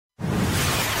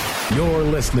You're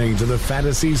listening to the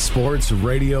Fantasy Sports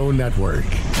Radio Network.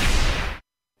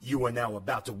 You are now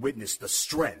about to witness the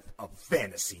strength of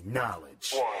fantasy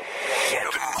knowledge.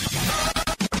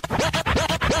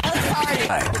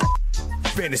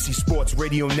 Fantasy Sports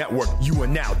Radio Network, you are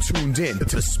now tuned in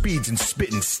to the Speeds and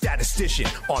Spittin' Statistician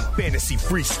on Fantasy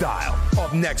Freestyle.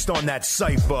 Up next on that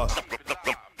cipher,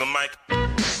 the mic.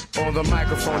 On the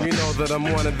microphone, you know that I'm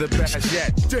one of the best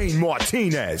yet. Dane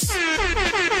Martinez.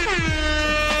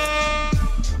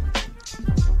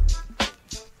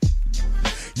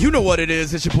 You know what it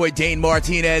is. It's your boy Dane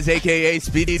Martinez, a.k.a.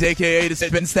 Speedies, a.k.a. the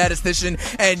Spin Statistician,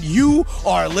 and you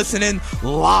are listening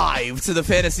live to the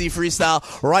Fantasy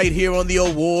Freestyle right here on the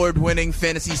award-winning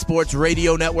Fantasy Sports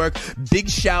Radio Network. Big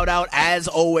shout-out, as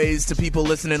always, to people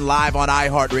listening live on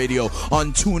iHeartRadio,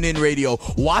 on TuneIn Radio,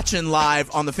 watching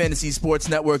live on the Fantasy Sports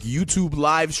Network YouTube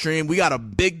live stream. We got a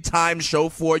big-time show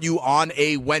for you on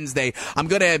a Wednesday. I'm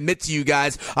going to admit to you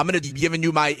guys, I'm going to be giving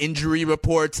you my injury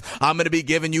reports. I'm going to be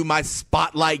giving you my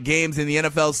spotlight games in the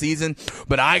NFL season,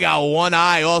 but I got one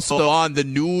eye also on the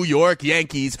New York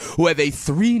Yankees, who have a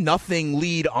 3-0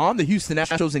 lead on the Houston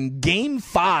Astros in Game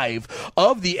 5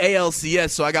 of the ALCS.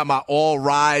 So I got my all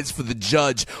rise for the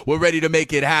Judge. We're ready to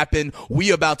make it happen.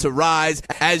 We about to rise.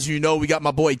 As you know, we got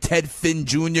my boy Ted Finn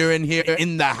Jr. in here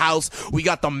in the house. We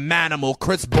got the manimal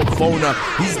Chris Bavona.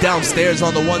 He's downstairs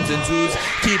on the ones and twos,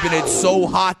 keeping it so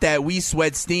hot that we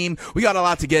sweat steam. We got a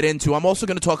lot to get into. I'm also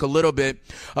going to talk a little bit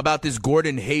about this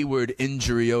Gordon Hayward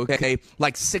injury, okay?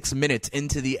 Like 6 minutes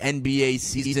into the NBA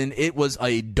season, it was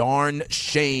a darn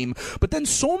shame. But then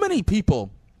so many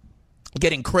people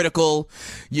getting critical,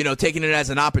 you know, taking it as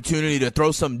an opportunity to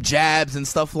throw some jabs and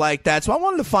stuff like that. So I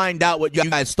wanted to find out what you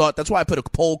guys thought. That's why I put a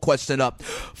poll question up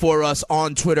for us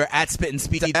on Twitter at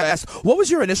 @SpitandSpeed. I asked, what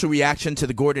was your initial reaction to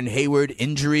the Gordon Hayward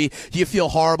injury? Do you feel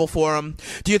horrible for him?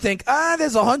 Do you think,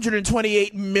 there's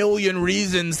 128 million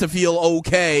reasons to feel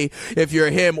okay if you're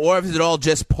him, or if it's all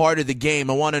just part of the game?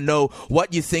 I want to know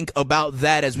what you think about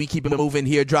that as we keep it moving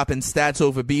here, dropping stats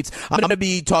over beats. I'm going to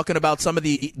be talking about some of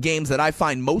the games that I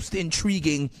find most intriguing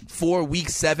for Week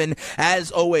 7.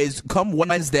 As always, come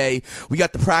Wednesday, we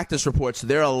got the practice reports.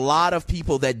 There are a lot of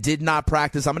people that did not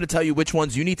practice. I'm going to tell you which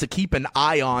ones you need to keep an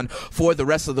eye on for the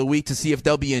rest of the week to see if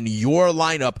they'll be in your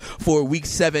lineup for Week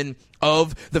 7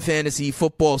 of the fantasy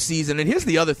football season. And here's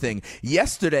the other thing.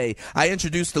 Yesterday, I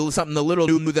introduced something a little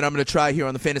new that I'm going to try here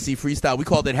on the Fantasy Freestyle. We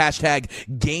called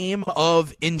it #Game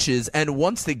of Inches. And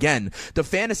once again, the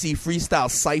Fantasy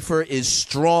Freestyle cipher is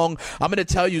strong. I'm going to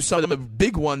tell you some of the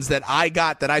big ones that I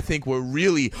got that I think were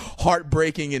really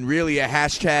heartbreaking and really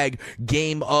a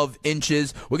 #Game of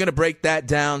Inches. We're going to break that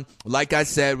down. Like I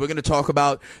said, we're going to talk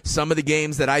about some of the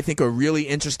games that I think are really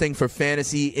interesting for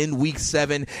fantasy in Week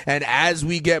 7. And as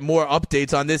we get more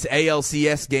updates on this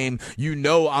ALCS game, you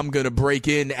know I'm going to break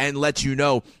in and let you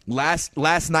know. Last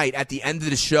night at the end of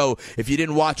the show, if you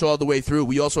didn't watch all the way through,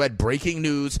 we also had breaking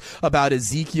news about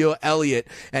Ezekiel Elliott,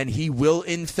 and he will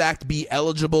in fact be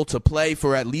eligible to play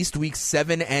for at least Weeks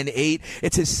 7 and 8.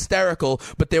 It's hysterical,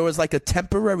 but there was like a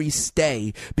temporary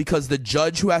stay because the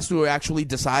judge who has to actually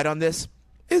decide on this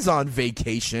is on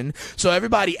vacation. So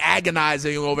everybody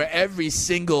agonizing over every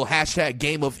single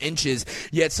 #Game of Inches,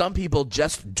 yet some people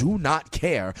just do not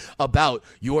care about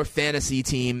your fantasy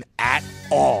team at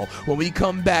all. When we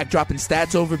come back, dropping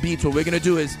stats over beats, what we're going to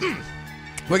do is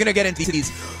we're going to get into these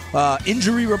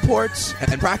injury reports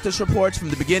and practice reports from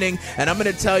the beginning, and I'm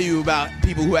going to tell you about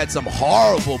people who had some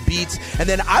horrible beats. And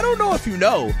then I don't know if you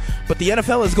know, but the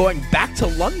NFL is going back to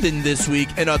London this week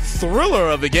in a thriller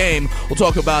of a game. We'll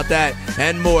talk about that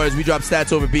and more as we drop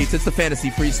stats over beats. It's the Fantasy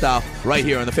Freestyle right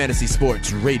here on the Fantasy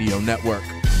Sports Radio Network.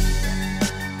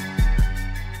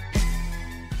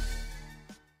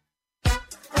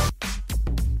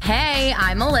 Hey,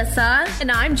 I'm Melissa.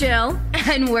 And I'm Jill.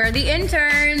 And we're the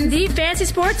interns. The Fantasy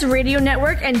Sports Radio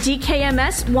Network and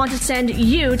DKMS want to send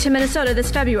you to Minnesota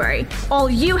this February. All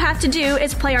you have to do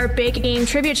is play our Big Game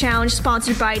Trivia Challenge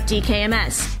sponsored by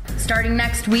DKMS. Starting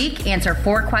next week, answer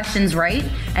 4 questions right,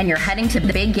 and you're heading to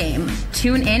the big game.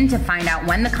 Tune in to find out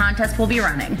when the contest will be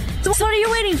running. So what are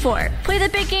you waiting for? Play the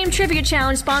Big Game Trivia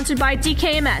Challenge sponsored by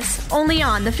DKMS, only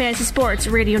on the Fantasy Sports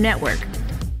Radio Network.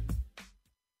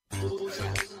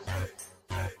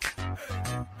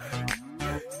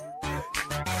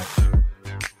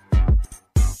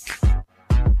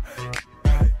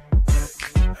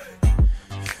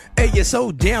 you're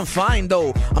so damn fine,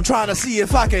 though. I'm trying to see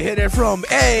if I can hit it from,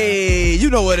 hey, you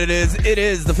know what it is. It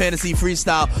is the Fantasy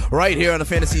Freestyle right here on the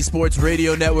Fantasy Sports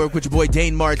Radio Network with your boy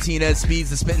Dane Martinez, Speeds,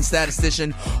 the spitting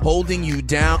statistician, holding you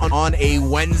down on a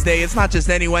Wednesday. It's not just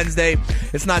any Wednesday.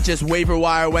 It's not just Waiver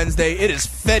Wire Wednesday. It is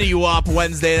Fetty Wap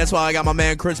Wednesday. That's why I got my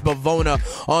man Chris Bavona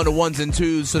on the ones and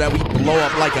twos so that we blow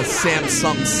up like a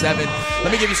Samsung 7.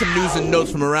 Let me give you some news and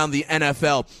notes from around the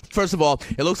NFL. First of all,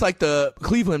 it looks like the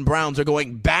Cleveland Browns are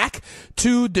going back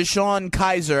to DeShone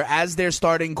Kizer as their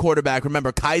starting quarterback.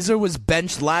 Remember, Kizer was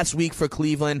benched last week for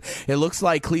Cleveland. It looks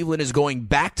like Cleveland is going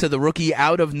back to the rookie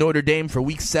out of Notre Dame for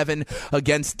Week 7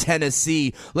 against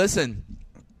Tennessee. Listen,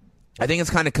 I think it's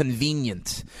kind of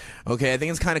convenient. Okay, I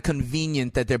think it's kind of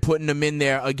convenient that they're putting him in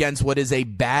there against what is a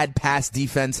bad pass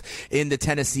defense in the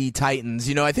Tennessee Titans.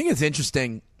 You know, I think it's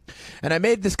interesting, and I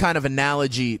made this kind of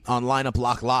analogy on Lineup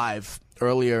Lock Live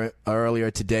earlier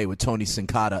today with Tony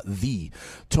Sincata, the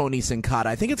Tony Sincata.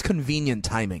 I think it's convenient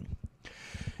timing.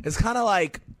 It's kind of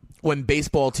like when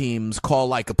baseball teams call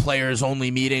like a players-only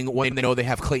meeting when they know they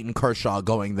have Clayton Kershaw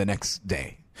going the next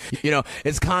day. You know,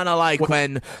 it's kind of like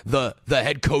when the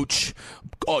head coach,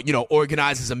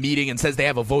 organizes a meeting and says they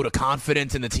have a vote of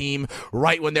confidence in the team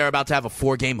right when they're about to have a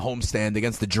 4-game homestand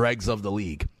against the dregs of the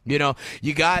league. You know,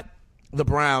 you got the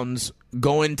Browns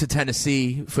going to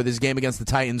Tennessee for this game against the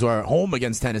Titans or home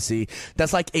against Tennessee.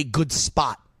 That's like a good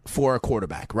spot for a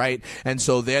quarterback, right? And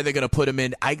so they're going to put him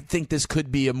in. I think this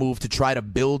could be a move to try to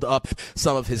build up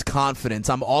some of his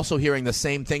confidence. I'm also hearing the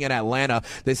same thing in Atlanta.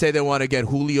 They say they want to get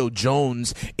Julio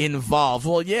Jones involved.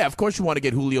 Well, yeah, of course you want to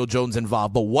get Julio Jones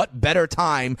involved, but what better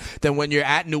time than when you're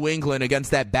at New England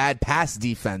against that bad pass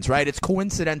defense, right? It's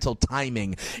coincidental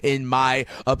timing, in my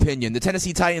opinion. The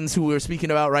Tennessee Titans, who we're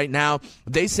speaking about right now,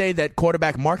 they say that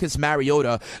quarterback Marcus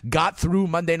Mariota got through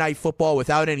Monday Night Football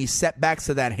without any setbacks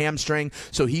to that hamstring,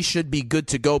 so he should be good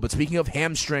to go. But speaking of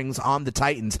hamstrings on the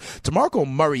Titans, DeMarco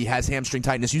Murray has hamstring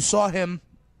tightness. You saw him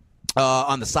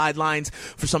on the sidelines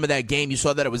for some of that game. You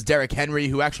saw that it was Derrick Henry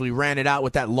who actually ran it out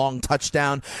with that long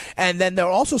touchdown. And then they're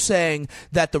also saying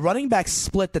that the running back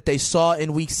split that they saw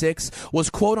in Week 6 was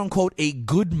quote-unquote a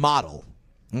good model.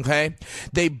 Okay?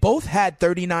 They both had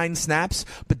 39 snaps,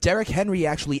 but Derrick Henry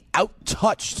actually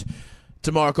out-touched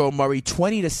DeMarco Murray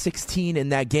 20-16 in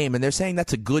that game, and they're saying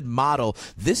that's a good model.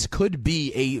 This could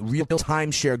be a real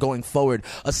timeshare going forward,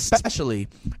 especially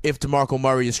if DeMarco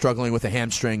Murray is struggling with a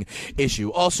hamstring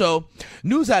issue. Also,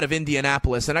 news out of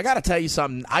Indianapolis, and I got to tell you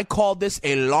something. I called this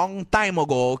a long time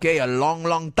ago, okay? A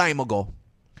long time ago.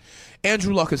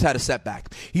 Andrew Luck has had a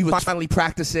setback. He was finally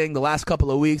practicing the last couple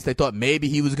of weeks. They thought maybe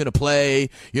he was going to play,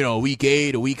 Week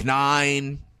 8 or Week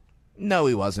 9. No,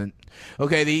 he wasn't.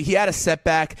 Okay, he had a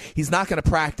setback. He's not going to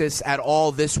practice at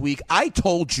all this week. I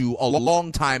told you a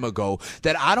long time ago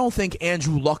that I don't think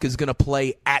Andrew Luck is going to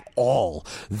play at all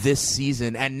this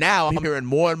season. And now I'm hearing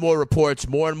more and more reports,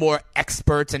 more and more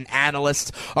experts and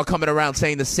analysts are coming around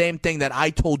saying the same thing that I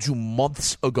told you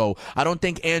months ago. I don't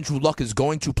think Andrew Luck is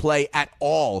going to play at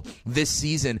all this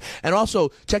season. And also,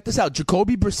 check this out.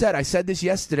 Jacoby Brissett, I said this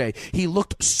yesterday, he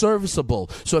looked serviceable.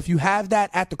 So if you have that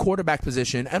at the quarterback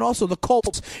position, and also the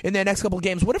Colts in their next couple of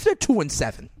games, what if they're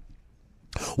 2-7?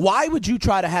 Why would you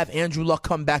try to have Andrew Luck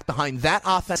come back behind that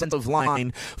offensive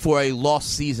line for a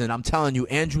lost season? I'm telling you,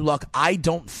 Andrew Luck, I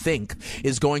don't think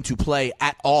is going to play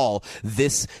at all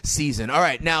this season. All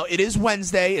right, now it is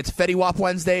Wednesday. It's Fetty Wap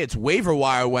Wednesday. It's Waiver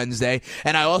Wire Wednesday.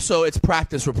 And it's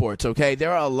practice reports, okay?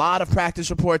 There are a lot of practice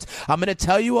reports. I'm going to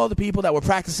tell you all the people that were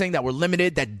practicing, that were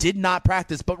limited, that did not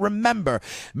practice. But remember,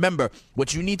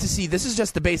 what you need to see, this is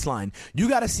just the baseline. You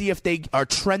got to see if they are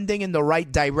trending in the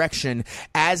right direction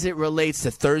as it relates to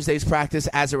Thursday's practice,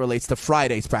 as it relates to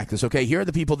Friday's practice. Okay, here are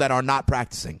the people that are not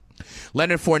practicing.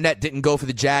 Leonard Fournette didn't go for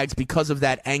the Jags because of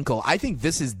that ankle. I think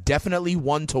this is definitely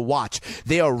one to watch.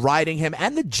 They are riding him,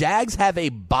 and the Jags have a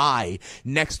bye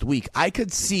next week. I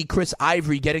could see Chris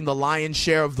Ivory getting the lion's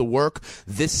share of the work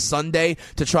this Sunday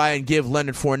to try and give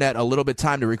Leonard Fournette a little bit of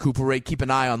time to recuperate. Keep an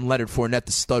eye on Leonard Fournette,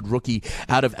 the stud rookie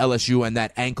out of LSU, and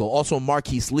that ankle. Also,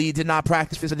 Marquise Lee did not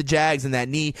practice for the Jags in that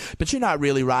knee, but you're not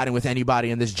really riding with anybody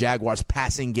in this Jaguars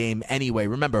passing game anyway.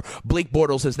 Remember, Blake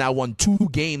Bortles has now won 2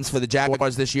 games for the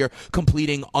Jaguars this year,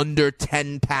 completing under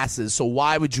 10 passes. So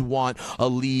why would you want a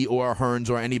Lee or a Hearns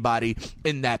or anybody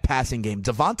in that passing game?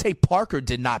 Devontae Parker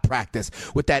did not practice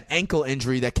with that ankle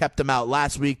injury that kept him out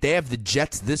last week. They have the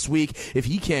Jets this week. If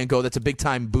he can't go, that's a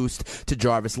big-time boost to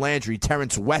Jarvis Landry.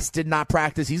 Terrence West did not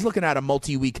practice. He's looking at a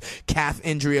multi-week calf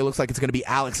injury. It looks like it's going to be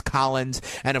Alex Collins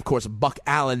and, of course, Buck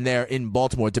Allen there in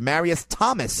Baltimore. Demaryius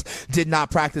Thomas did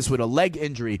not practice with a leg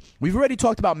injury. We've already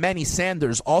talked about Manny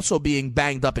Sanders also being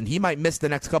banged up, and he might miss the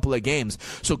next couple couple of games.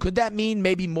 So could that mean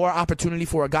maybe more opportunity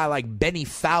for a guy like Benny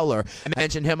Fowler? I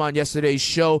mentioned him on yesterday's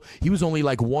show. He was only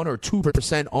like 1 or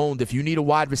 2% owned. If you need a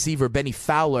wide receiver, Benny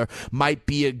Fowler might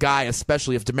be a guy,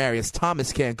 especially if Demaryius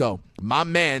Thomas can't go. My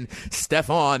man,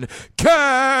 Stephon,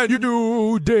 can you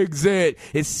do Diggs it,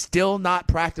 is still not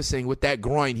practicing with that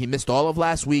groin. He missed all of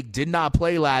last week, did not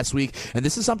play last week, and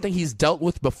this is something he's dealt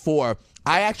with before.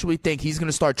 I actually think he's going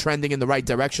to start trending in the right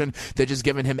direction. They're just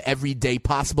giving him every day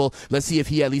possible. Let's see if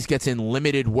he at least gets in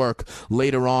limited work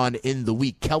later on in the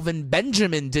week. Kelvin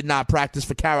Benjamin did not practice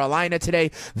for Carolina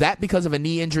today. That because of a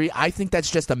knee injury. I think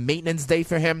that's just a maintenance day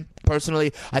for him.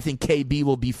 Personally, I think KB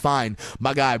will be fine.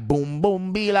 My guy, boom,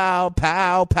 boom, be-low,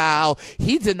 pow, pow.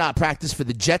 He did not practice for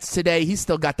the Jets today. He's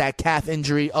still got that calf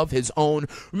injury of his own.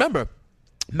 Remember,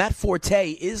 Matt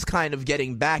Forte is kind of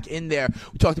getting back in there.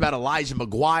 We talked about Elijah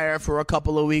McGuire for a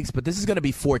couple of weeks, but this is going to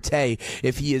be Forte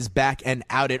if he is back and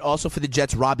out. It also for the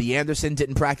Jets, Robbie Anderson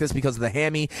didn't practice because of the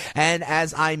hammy. And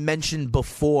as I mentioned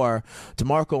before,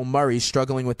 DeMarco Murray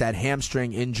struggling with that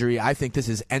hamstring injury. I think this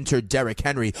is enter Derrick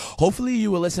Henry. Hopefully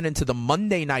you were listening to the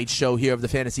Monday night show here of the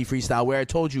Fantasy Freestyle where I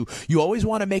told you always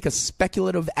want to make a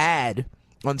speculative ad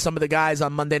on some of the guys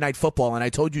on Monday Night Football, and I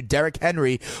told you Derrick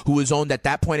Henry, who was owned at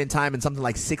that point in time in something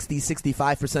like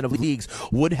 65% of leagues,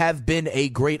 would have been a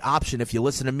great option. If you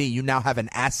listen to me, you now have an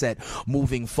asset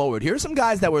moving forward. Here are some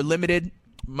guys that were limited,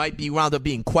 might be wound up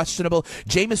being questionable.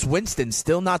 Jameis Winston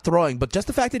still not throwing, but just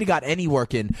the fact that he got any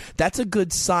work in, that's a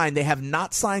good sign. They have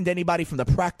not signed anybody from the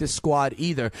practice squad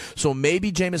either, so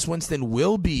maybe Jameis Winston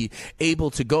will be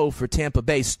able to go for Tampa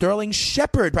Bay. Sterling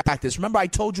Shepard practice. Remember, I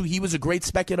told you he was a great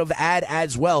speculative ad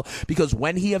as well, because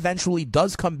when he eventually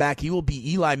does come back, he will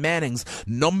be Eli Manning's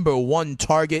 #1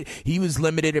 target. He was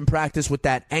limited in practice with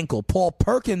that ankle. Paul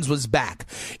Perkins was back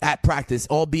at practice,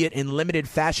 albeit in limited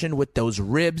fashion with those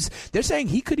ribs. They're saying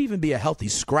he could even be a healthy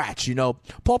scratch. You know,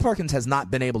 Paul Perkins has not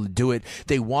been able to do it.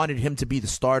 They wanted him to be the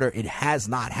starter. It has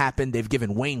not happened. They've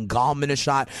given Wayne Gallman a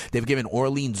shot. They've given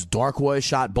Orleans Darkwa a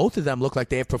shot. Both of them look like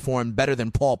they have performed better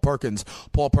than Paul Perkins.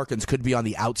 Paul Perkins could be on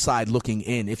the outside looking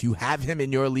in. If you have him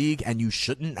in your league, and you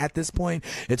shouldn't at this point,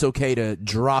 it's okay to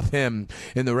drop him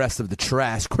in the rest of the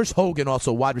trash. Chris Hogan,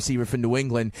 also wide receiver for New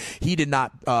England. He did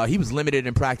not, he was limited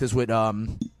in practice with,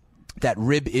 that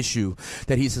rib issue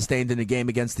that he sustained in the game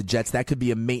against the Jets. That could be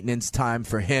a maintenance time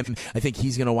for him. I think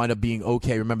he's going to wind up being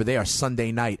okay. Remember, they are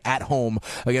Sunday night at home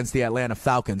against the Atlanta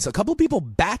Falcons. A couple of people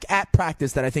back at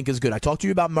practice that I think is good. I talked to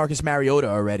you about Marcus Mariota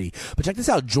already, but check this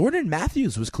out. Jordan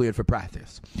Matthews was cleared for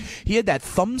practice. He had that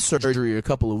thumb surgery a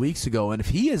couple of weeks ago, and if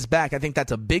he is back, I think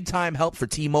that's a big-time help for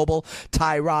T-Mobile,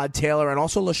 Tyrod Taylor, and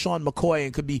also LaShawn McCoy,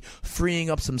 and could be freeing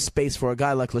up some space for a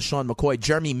guy like LaShawn McCoy.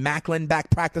 Jeremy Maclin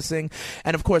back practicing,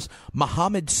 and of course,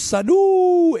 Mohamed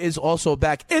Sanu is also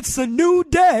back. It's a new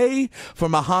day for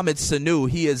Mohamed Sanu.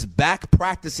 He is back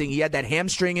practicing. He had that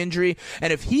hamstring injury,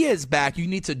 and if he is back, you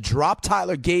need to drop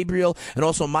Tyler Gabriel, and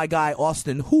also my guy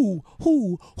Austin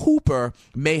Hooper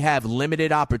may have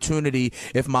limited opportunity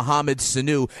if Mohamed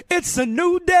Sanu, it's a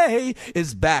new day,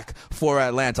 is back for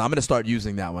Atlanta. I'm going to start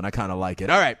using that one. I kind of like it.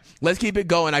 All right, let's keep it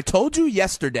going. I told you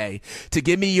yesterday to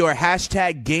give me your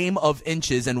hashtag game of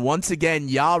inches, and once again,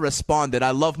 y'all responded.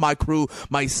 I love my crew,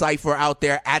 my cipher out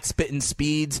there at Spittin'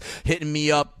 Speeds, hitting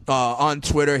me up on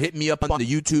Twitter, hitting me up on the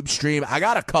YouTube stream. I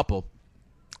got a couple.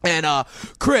 And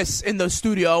Chris in the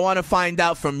studio, I want to find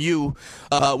out from you,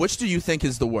 which do you think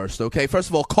is the worst, okay? First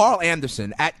of all, Carl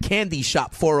Anderson at Candy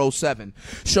Shop 407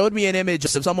 showed me an image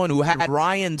of someone who had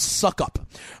Ryan Suckup,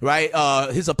 right?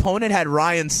 His opponent had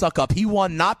Ryan Suckup. He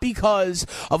won not because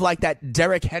of like that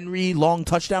Derrick Henry long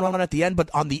touchdown run at the end,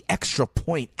 but on the extra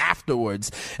point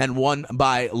afterwards, and won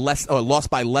by less, or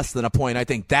lost by less than a point. I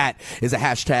think that is a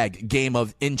hashtag game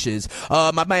of inches.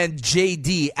 My man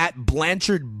JD at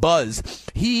Blanchard Buzz,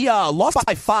 he lost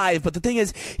by 5, but the thing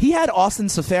is, he had Austin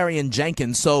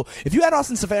Seferian-Jenkins. So if you had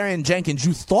Austin Seferian-Jenkins,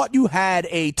 you thought you had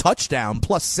a touchdown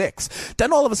plus 6.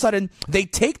 Then all of a sudden, they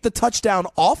take the touchdown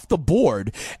off the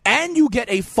board, and you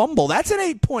get a fumble. That's an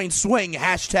 8-point swing,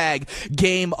 hashtag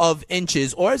game of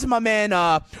inches. Or is it my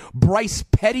man Bryce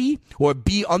Petty, or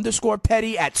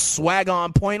B_Petty at Swag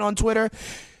on Point on Twitter?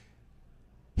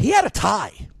 He had a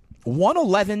tie.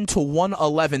 111 to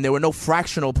 111. There were no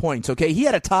fractional points, okay? He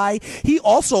had a tie. He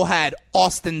also had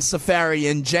Austin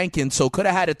Seferian-Jenkins, so could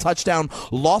have had a touchdown,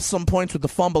 lost some points with the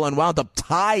fumble, and wound up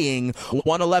tying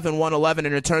 111-111, and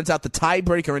it turns out the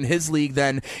tiebreaker in his league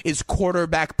then is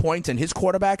quarterback points, and his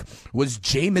quarterback was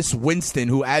Jameis Winston,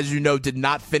 who, as you know, did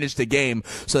not finish the game,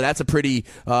 so that's a pretty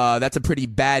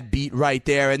bad beat right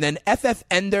there. And then FF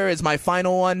Ender is my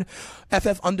final one.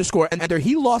 FF_Ender,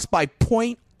 he lost by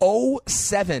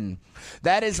 0.07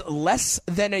 That is less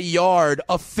than a yard,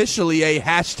 officially a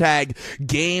hashtag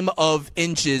game of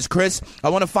inches. Chris, I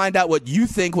want to find out what you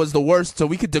think was the worst so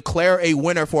we could declare a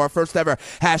winner for our first ever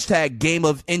hashtag game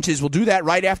of inches. We'll do that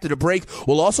right after the break.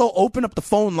 We'll also open up the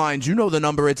phone lines. You know the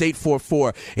number. It's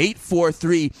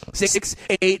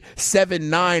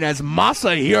 844-843-6879 as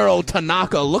Masahiro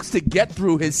Tanaka looks to get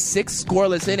through his 6th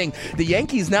scoreless inning. The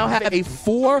Yankees now have a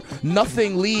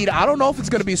 4-0 lead. I don't know if it's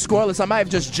going to be scoreless. I might have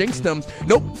just jinxed them.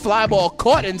 Nope, fly ball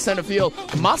caught in center field.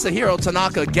 Masahiro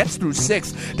Tanaka gets through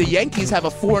 6. The Yankees have a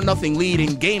 4-0 lead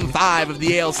in Game 5 of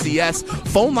the ALCS.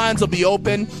 Phone lines will be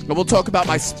open, and we'll talk about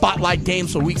my spotlight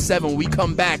games for Week 7 when we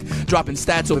come back, dropping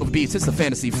stats over beats. It's the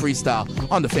Fantasy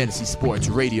Freestyle on the Fantasy Sports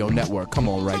Radio Network. Come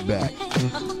on right back.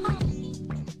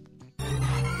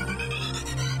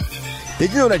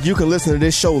 Did you know that you can listen to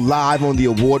this show live on the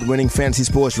award-winning Fantasy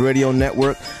Sports Radio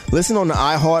Network? Listen on the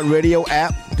iHeartRadio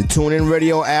app, the TuneIn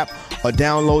Radio app, or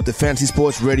download the Fantasy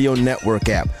Sports Radio Network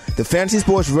app. The Fantasy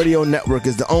Sports Radio Network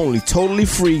is the only totally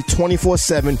free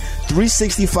 24/7,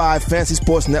 365 Fantasy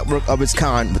Sports Network of its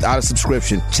kind without a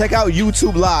subscription. Check out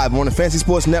YouTube Live on the Fantasy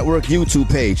Sports Network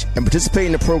YouTube page and participate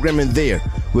in the programming there,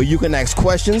 where you can ask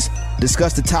questions,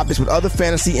 discuss the topics with other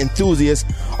fantasy enthusiasts,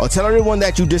 or tell everyone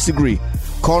that you disagree.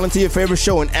 Call into your favorite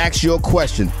show and ask your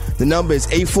question. The number is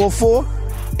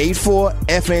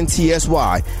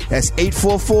 844-84-FNTSY. That's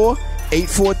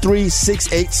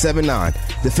 844-843-6879.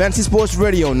 The Fantasy Sports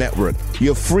Radio Network,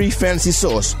 your free fantasy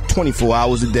source 24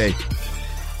 hours a day.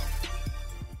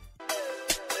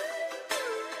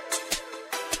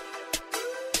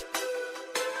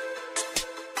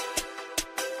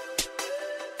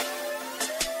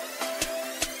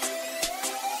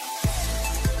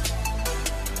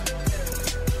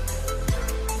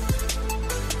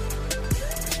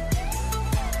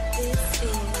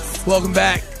 Welcome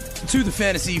back to the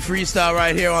Fantasy Freestyle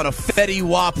right here on a Fetty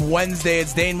Wap Wednesday.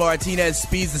 It's Dane Martinez,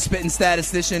 Speeds the Spittin'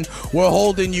 Statistician. We're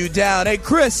holding you down. Hey,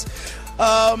 Chris,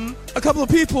 a couple of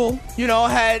people,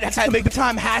 had a big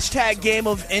time hashtag game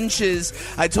of inches.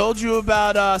 I told you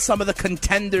about some of the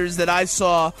contenders that I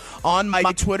saw on my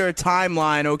Twitter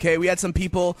timeline, okay? We had some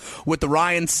people with the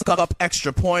Ryan Suckup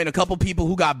extra point, a couple people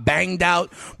who got banged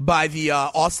out by the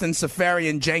Austin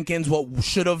Seferian-Jenkins, what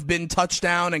should have been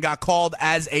touchdown and got called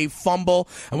as a fumble,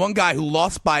 and one guy who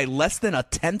lost by less than a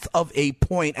tenth of a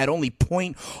point at only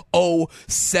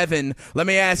 .07. Let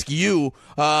me ask you,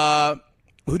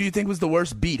 who do you think was the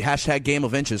worst beat? Hashtag game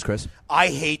of inches, Chris. I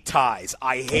hate ties.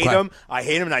 I hate them. I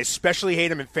hate them, and I especially hate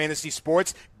them in fantasy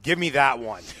sports. Give me that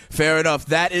one. Fair enough.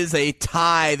 That is a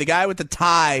tie. The guy with the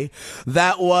tie,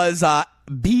 that was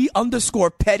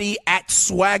B_Petty at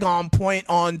Swag on Point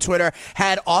on Twitter,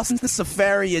 had Austin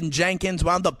Seferian-Jenkins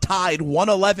wound up tied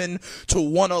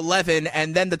 111-111,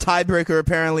 and then the tiebreaker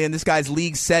apparently in this guy's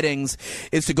league settings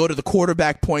is to go to the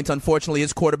quarterback points. Unfortunately,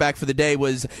 his quarterback for the day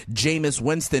was Jameis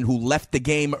Winston, who left the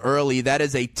game early. That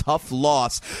is a tough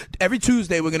loss. Every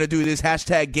Tuesday we're going to do this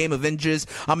hashtag game of inches.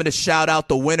 I'm going to shout out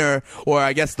the winner, or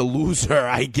I guess the loser,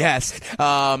 I guess.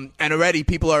 And already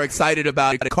people are excited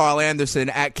about it. Carl Anderson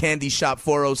at Candy Shop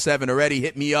 407 already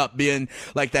hit me up being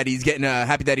like that he's getting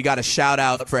happy that he got a shout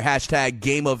out for hashtag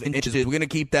game of inches. We're going to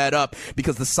keep that up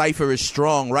because the cipher is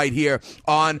strong right here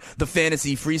on the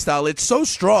Fantasy Freestyle. It's so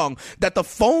strong that the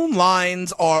phone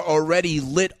lines are already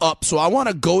lit up. So I want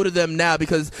to go to them now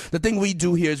because the thing we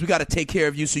do here is we got to take care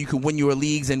of you so you can win your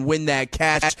leagues and win that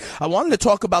cash. I wanted to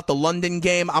talk about the London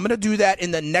game. I'm going to do that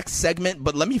in the next segment,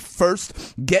 but let me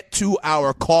first get to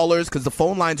our callers because the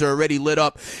phone lines are already lit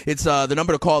up. It's the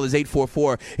number to call is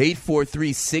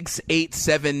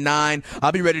 844-843-6879.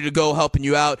 I'll be ready to go helping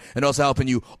you out and also helping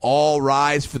you all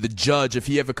rise for the judge if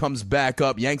he ever comes back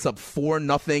up. Yanks up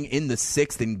 4-0 in the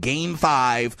 6th in Game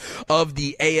 5 of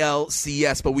the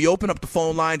ALCS. But we open up the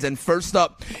phone lines, and first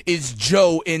up is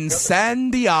Joe in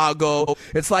San Diego.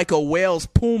 It's like a whale's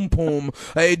poom poom.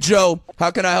 Hey, Joe,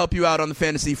 how can I help you out on the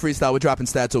Fantasy Freestyle? We're dropping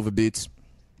stats over beats.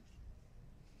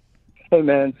 Hey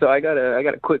man, so I got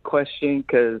a quick question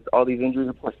because all these injury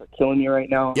reports are killing me right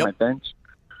now on my bench.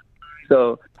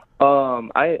 So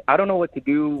I don't know what to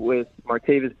do with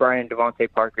Martavis Bryant, Devontae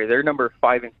Parker. They're number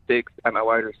 5 and 6 at my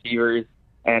wide receivers,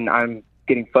 and I'm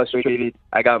getting frustrated.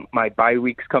 I got my bye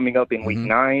weeks coming up in week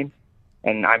 9,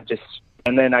 and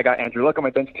then I got Andrew Luck on my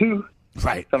bench too.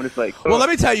 Right. So I'm just like, well, let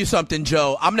me tell you something,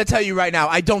 Joe. I'm going to tell you right now,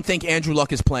 I don't think Andrew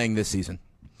Luck is playing this season.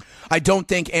 I don't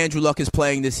think Andrew Luck is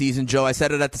playing this season, Joe. I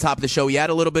said it at the top of the show. He had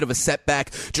a little bit of a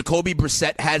setback. Jacoby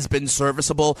Brissett has been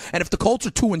serviceable. And if the Colts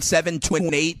are 2-7,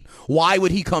 2-8, why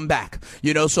would he come back?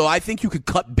 So I think you could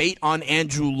cut bait on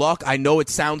Andrew Luck. I know it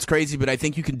sounds crazy, but I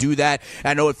think you can do that.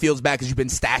 I know it feels bad because you've been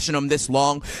stashing him this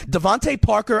long. Devontae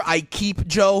Parker, I keep,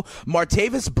 Joe.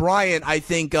 Martavis Bryant, I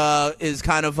think, is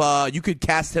kind of, you could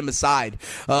cast him aside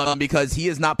because he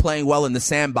is not playing well in the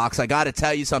sandbox. I got to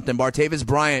tell you something. Martavis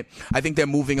Bryant, I think they're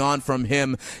moving on from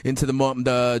him into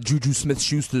the Juju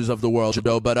Smith-Schusters of the world,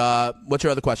 Joe. But what's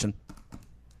your other question?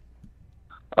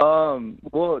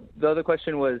 Well, the other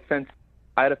question was, since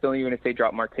I had a feeling you were going to say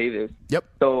drop Martavis. Yep.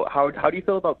 So how do you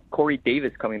feel about Corey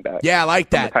Davis coming back? Yeah, I like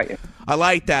that. I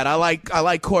like that. I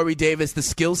like Corey Davis. The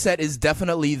skill set is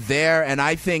definitely there, and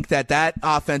I think that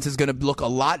offense is going to look a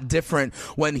lot different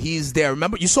when he's there.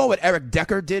 Remember, you saw what Eric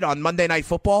Decker did on Monday Night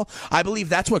Football? I believe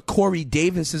that's what Corey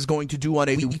Davis is going to do on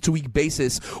a week-to-week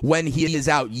basis when he is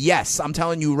out. Yes, I'm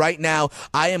telling you right now,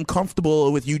 I am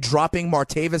comfortable with you dropping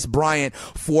Martavis Bryant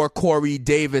for Corey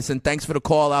Davis, and thanks for the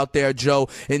call out there, Joe,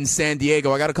 in San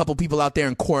Diego. I got a couple people out there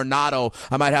in Coronado.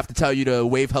 I might have to tell you to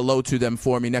wave hello to them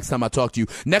for me next time I talk to you.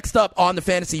 Next up on the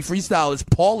Fantasy Freestyle is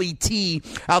Paulie T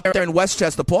out there in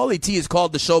Westchester. Paulie T has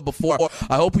called the show before.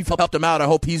 I hope we've helped him out. I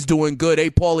hope he's doing good. Hey,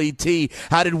 Paulie T,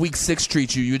 how did Week 6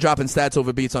 treat you? You're dropping stats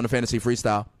over beats on the Fantasy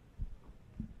Freestyle.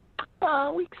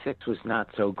 Week 6 was not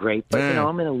so great, but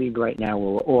I'm in a league right now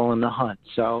where we're all in the hunt.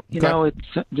 So it's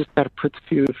just got to put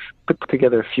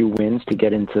together a few wins to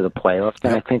get into the playoffs,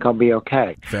 and I think I'll be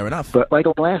okay. Fair enough. But like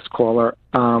the last caller,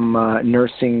 I'm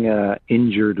nursing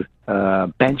injured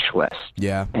bench list.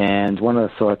 Yeah. And one of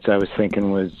the thoughts I was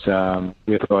thinking was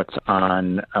your thoughts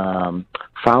on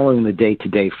following the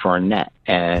day-to-day Fournette,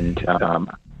 and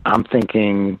I'm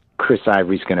thinking Chris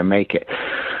Ivory's going to make it.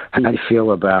 How do you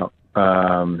feel about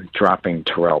dropping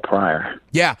Terrell Pryor?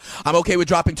 Yeah, I'm okay with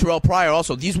dropping Terrell Pryor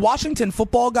also. These Washington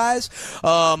football guys,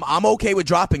 I'm okay with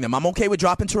dropping them. I'm okay with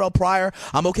dropping Terrell Pryor.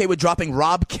 I'm okay with dropping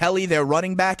Rob Kelly, their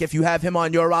running back, if you have him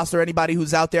on your roster, anybody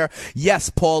who's out there. Yes,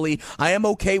 Paulie, I am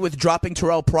okay with dropping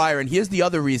Terrell Pryor, and here's the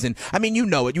other reason. I mean, you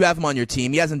know it. You have him on your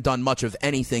team. He hasn't done much of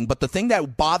anything, but the thing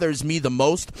that bothers me the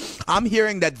most, I'm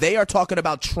hearing that they are talking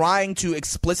about trying to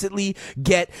explicitly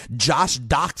get Josh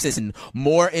Doctson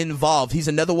more involved. He's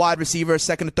another wide receiver,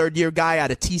 second or third year guy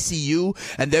out of TCU,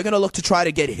 and they're going to look to try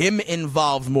to get him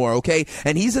involved more, okay?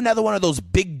 And he's another one of those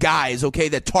big guys, okay,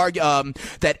 that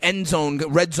that end zone,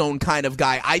 red zone kind of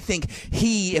guy. I think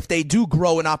if they do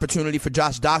grow an opportunity for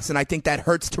Josh Doctson, I think that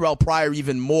hurts Terrell Pryor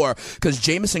even more, because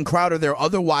Jamison Crowder, their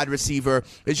other wide receiver,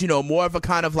 is, more of a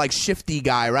kind of like shifty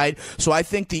guy, right? So I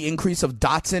think the increase of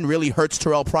Dotson really hurts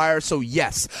Terrell Pryor. So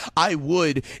yes, I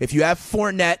would, if you have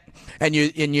Fournette, and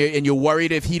you're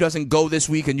worried if he doesn't go this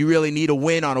week and you really need a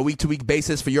win on a week-to-week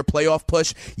basis for your playoff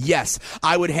push, yes,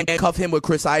 I would handcuff him with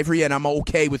Chris Ivory, and I'm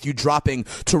okay with you dropping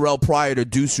Terrell Pryor to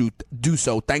do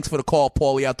so. Thanks for the call,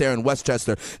 Paulie, out there in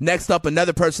Westchester. Next up,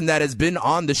 another person that has been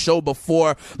on the show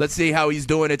before. Let's see how he's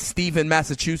doing. It's Steve in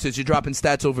Massachusetts. You're dropping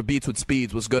stats over beats with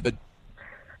Speeds. What's good?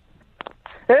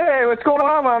 Hey, what's going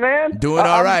on, my man? Doing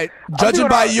all right. Judging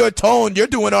by your tone, you're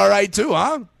doing all right too,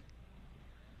 huh?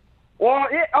 Well,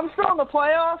 yeah, I'm still in the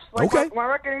playoffs. Okay. My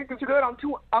record isn't too good. I'm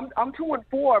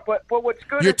 2-4, but what's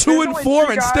good? You're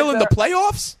 2-4 and still in the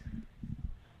playoffs?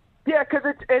 Yeah,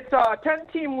 because it's a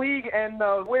 10-team league, and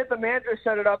the way the manager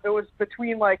set it up, it was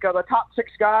between the top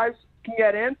 6 guys can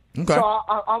get in. Okay. So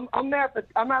I'm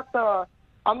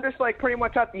just pretty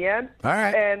much at the end. All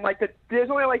right. And there's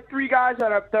only 3 guys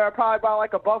that are probably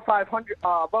about above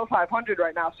 500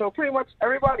 right now. So pretty much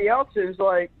everybody else is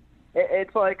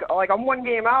it's I'm one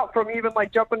game out from even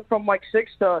jumping from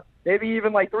 6 to maybe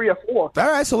even 3 or 4. All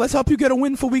right, so let's help you get a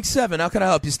win for Week 7. How can I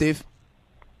help you, Steve?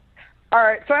 All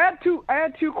right, so I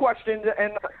had two questions,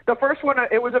 and the first one,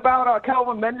 it was about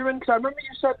Kelvin Benjamin, because I remember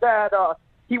you said that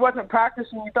he wasn't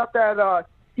practicing. You thought that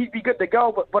he'd be good to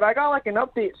go, but I got an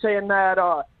update saying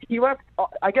that he left.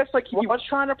 I guess he was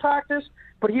trying to practice,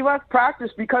 but he left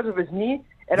practice because of his knee,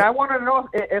 and I wanted to know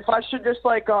if I should just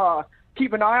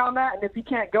keep an eye on that, and if he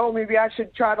can't go, maybe I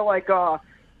should try to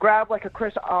grab a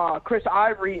Chris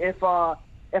Ivory if I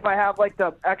have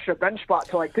the extra bench spot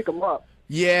to pick him up.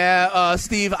 Yeah,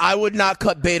 Steve, I would not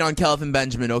cut bait on Kelvin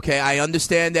Benjamin, okay? I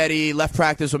understand that he left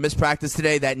practice or missed practice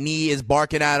today. That knee is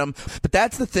barking at him. But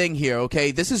that's the thing here,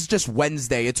 okay? This is just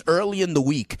Wednesday. It's early in the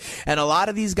week. And a lot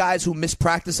of these guys who miss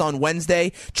practice on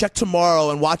Wednesday, check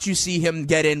tomorrow and watch you see him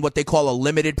get in what they call a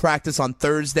limited practice on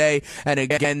Thursday. And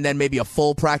again, then maybe a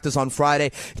full practice on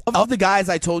Friday. Of the guys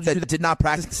I told you that did not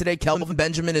practice today, Kelvin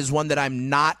Benjamin is one that I'm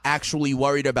not actually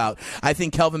worried about. I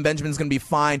think Kelvin Benjamin's going to be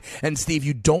fine. And, Steve,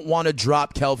 you don't want to drop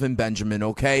drop Kelvin Benjamin,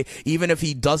 okay? Even if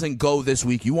he doesn't go this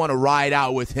week, you want to ride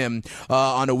out with him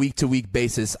on a week-to-week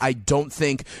basis. I don't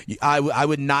think I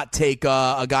would not take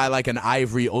a guy like an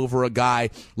Ivory over a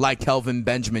guy like Kelvin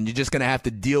Benjamin. You're just going to have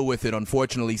to deal with it,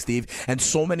 unfortunately, Steve. And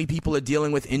so many people are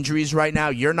dealing with injuries right now.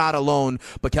 You're not alone,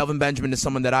 but Kelvin Benjamin is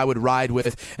someone that I would ride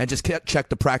with and just check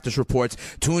the practice reports.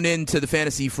 Tune in to the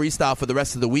Fantasy Freestyle for the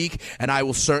rest of the week, and I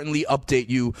will certainly update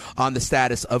you on the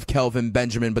status of Kelvin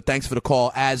Benjamin. But thanks for the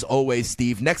call, as always,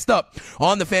 Steve. Next up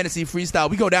on the Fantasy Freestyle,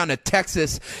 we go down to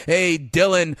Texas. Hey,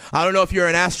 Dylan, I don't know if you're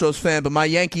an Astros fan, but my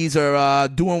Yankees are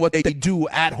doing what they do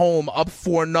at home, up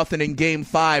 4-0 in Game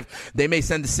 5. They may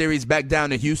send the series back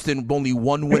down to Houston, only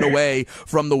one win away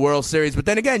from the World Series. But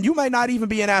then again, you might not even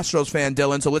be an Astros fan,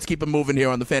 Dylan, so let's keep it moving here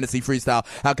on the Fantasy Freestyle.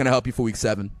 How can I help you for Week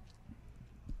 7?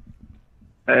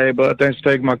 Hey, bud, thanks for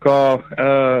taking my call.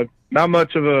 Not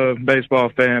much of a baseball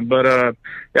fan, but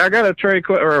yeah, I got a trade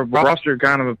or a roster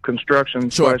kind of a construction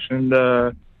question.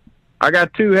 I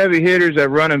got 2 heavy hitters at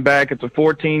running back. It's a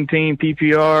 14-team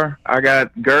PPR. I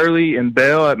got Gurley and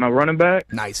Bell at my running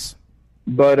back. Nice.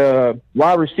 But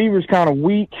wide receivers kind of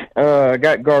weak. I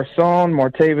got Garcon,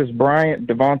 Martavis Bryant,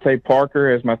 Devontae Parker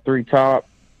as my 3 top.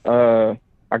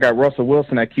 I got Russell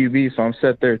Wilson at QB, so I'm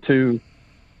set there too.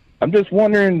 I'm just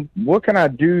wondering, what can I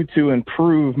do to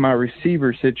improve my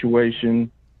receiver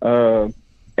situation?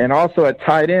 And also at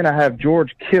tight end, I have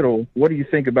George Kittle. What do you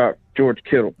think about George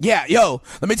Kittle? Yeah,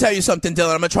 let me tell you something,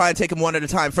 Dylan. I'm going to try and take them one at a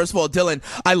time. First of all, Dylan,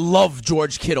 I love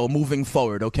George Kittle moving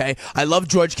forward, okay? I love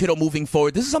George Kittle moving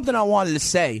forward. This is something I wanted to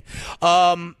say.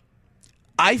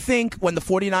 I think when the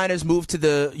 49ers moved to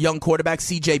the young quarterback,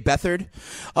 C.J. Beathard,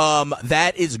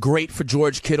 that is great for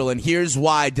George Kittle. And here's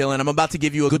why, Dylan. I'm about to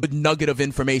give you a good nugget of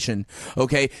information,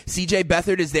 okay? C.J.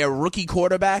 Beathard is their rookie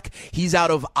quarterback. He's out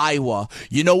of Iowa.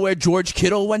 You know where George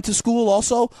Kittle went to school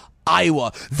also?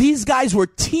 Iowa. These guys were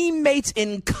teammates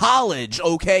in college,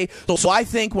 okay? So I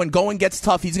think when going gets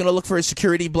tough, he's going to look for a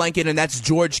security blanket, and that's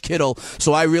George Kittle.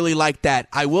 So I really like that.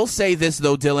 I will say this,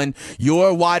 though, Dylan.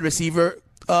 Your wide receiver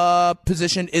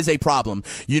position is a problem.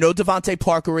 You know Devontae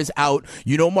Parker is out.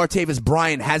 You know Martavis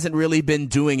Bryant hasn't really been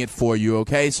doing it for you,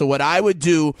 okay? So what I would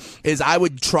do is I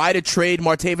would try to trade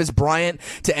Martavis Bryant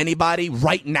to anybody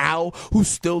right now who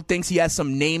still thinks he has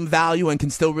some name value and can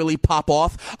still really pop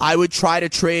off. I would try to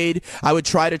trade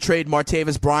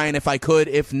Martavis Bryant if I could.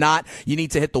 If not, you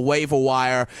need to hit the waiver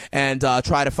wire and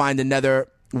try to find another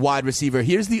wide receiver.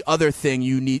 Here's the other thing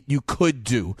you could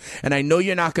do, and I know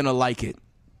you're not going to like it.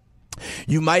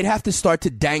 You might have to start to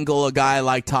dangle a guy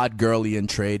like Todd Gurley in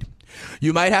trade.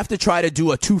 You might have to try to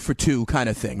do a 2-for-2 kind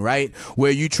of thing, right? Where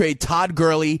you trade Todd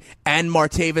Gurley and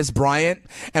Martavis Bryant,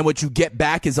 and what you get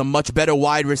back is a much better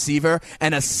wide receiver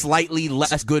and a slightly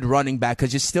less good running back,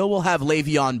 because you still will have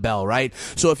Le'Veon Bell, right?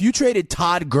 So if you traded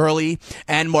Todd Gurley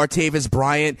and Martavis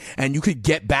Bryant and you could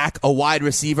get back a wide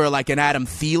receiver like an Adam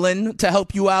Thielen to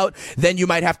help you out, then you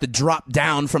might have to drop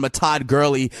down from a Todd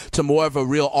Gurley to more of a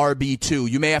real RB2.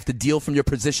 You may have to deal from your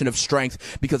position of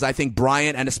strength, because I think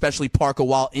Bryant and especially Parker,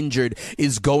 while injured,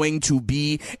 is going to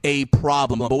be a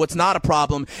problem. But what's not a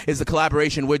problem is the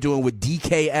collaboration we're doing with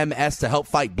DKMS to help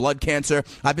fight blood cancer.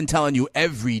 I've been telling you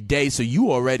every day, so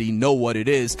you already know what it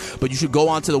is. But you should go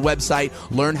onto the website,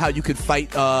 learn how you could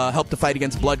fight, help to fight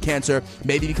against blood cancer,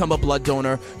 maybe become a blood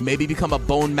donor, maybe become a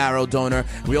bone marrow donor.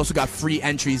 We also got free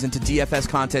entries into DFS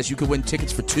contests. You could win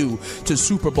tickets for 2 to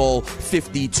Super Bowl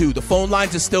 52. The phone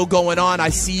lines are still going on. I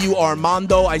see you,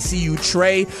 Armando. I see you,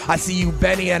 Trey. I see you,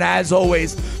 Benny. And as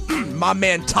always, my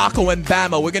man Taco and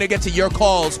Bama. We're going to get to your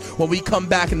calls when we come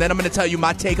back, and then I'm going to tell you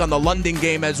my take on the London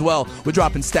game as well. We're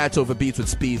dropping stats over beats with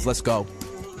Speeds. Let's go.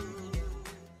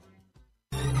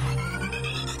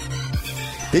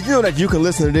 Did you know that you can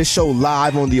listen to this show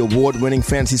live on the award-winning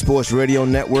Fantasy Sports Radio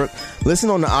Network? Listen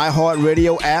on the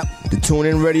iHeartRadio app, the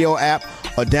TuneIn Radio app,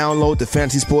 or download the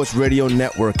Fantasy Sports Radio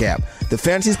Network app. The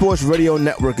Fantasy Sports Radio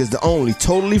Network is the only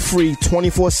totally free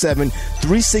 24/7,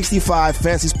 365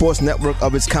 fantasy sports network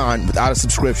of its kind without a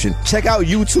subscription. Check out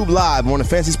YouTube Live on the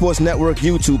Fantasy Sports Network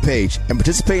YouTube page and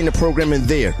participate in the programming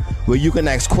there, where you can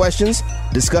ask questions,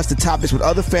 discuss the topics with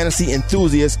other fantasy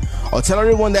enthusiasts, or tell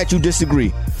everyone that you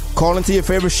disagree. Call into your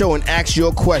favorite show and ask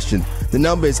your question. The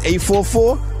number is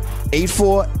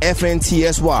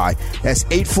 844-84-FNTSY. That's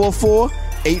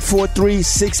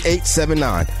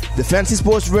 844-843-6879. The Fantasy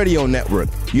Sports Radio Network,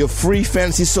 your free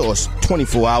fantasy source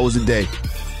 24 hours a day.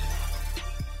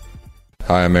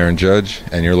 Hi, I'm Aaron Judge,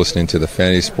 and you're listening to the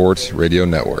Fantasy Sports Radio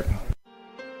Network.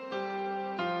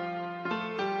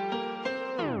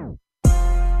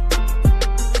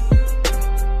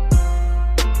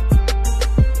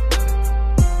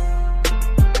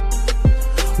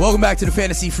 Welcome back to the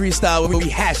Fantasy Freestyle, where we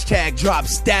hashtag drop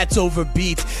stats over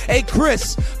beats. Hey,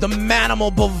 Chris, the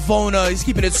Manimal Bavona, he's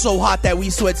keeping it so hot that we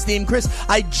sweat steam. Chris,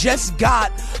 I just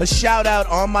got a shout out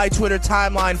on my Twitter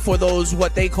timeline for those,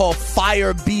 what they call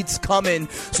fire beats coming.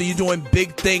 So you're doing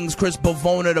big things, Chris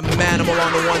Bavona, the Manimal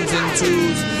on the ones and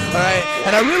twos. All right.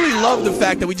 And I really love the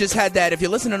fact that we just had that. If you're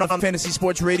listening on Fantasy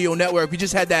Sports Radio Network, we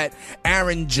just had that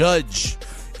Aaron Judge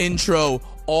intro.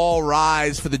 All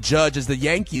rise for the Judge as the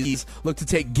Yankees look to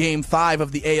take Game 5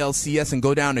 of the ALCS and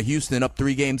go down to Houston up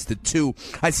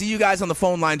 3-2. I see you guys on the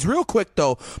phone lines. Real quick,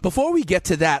 though, before we get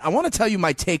to that, I want to tell you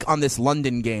my take on this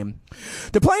London game.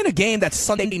 They're playing a game that's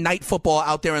Sunday night football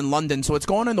out there in London, so it's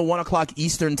going in the 1 o'clock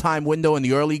Eastern time window in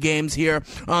the early games here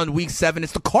on Week 7.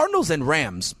 It's the Cardinals and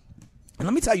Rams. And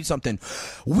let me tell you something.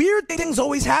 Weird things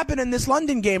always happen in this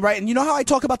London game, right? And you know how I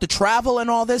talk about the travel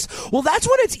and all this? Well, that's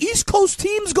when it's East Coast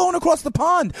teams going across the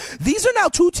pond. These are now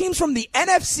two teams from the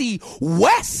NFC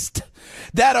West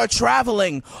that are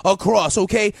traveling across,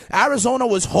 okay? Arizona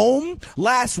was home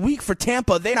last week for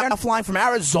Tampa. They are now flying from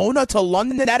Arizona to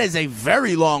London. That is a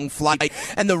very long flight.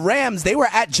 And the Rams, they were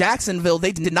at Jacksonville.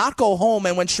 They did not go home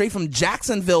and went straight from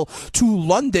Jacksonville to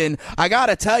London. I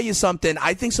gotta tell you something.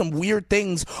 I think some weird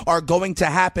things are going to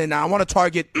happen. I want to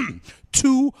target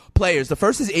two players. The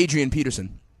first is Adrian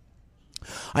Peterson.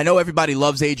 I know everybody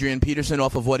loves Adrian Peterson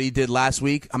off of what he did last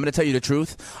week. I'm going to tell you the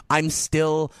truth. I'm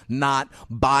still not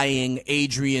buying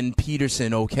Adrian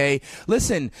Peterson, okay?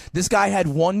 Listen, this guy had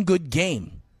one good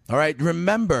game. All right,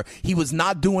 remember, he was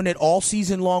not doing it all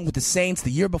season long with the Saints.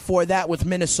 The year before that with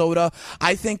Minnesota.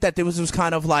 I think that there was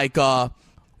kind of like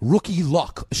rookie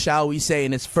luck, shall we say,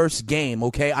 in his first game,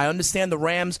 okay? I understand the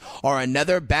Rams are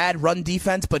another bad run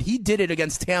defense, but he did it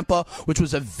against Tampa, which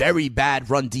was a very bad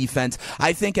run defense.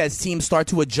 I think as teams start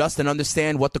to adjust and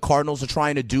understand what the Cardinals are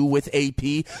trying to do with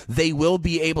AP, they will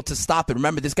be able to stop it.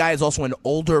 Remember, this guy is also an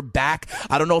older back.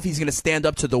 I don't know if he's going to stand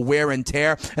up to the wear and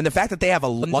tear, and the fact that they have a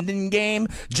London game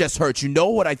just hurts. You know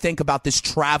what I think about this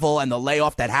travel and the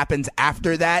layoff that happens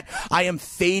after that? I am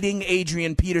fading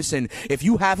Adrian Peterson. If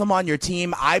you have him on your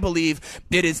team, I believe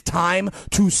it is time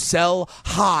to sell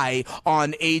high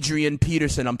on Adrian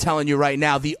Peterson. I'm telling you right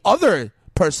now. The other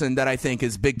person that I think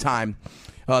is big time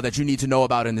that you need to know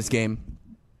about in this game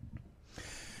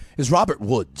is Robert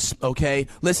Woods, okay?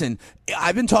 Listen,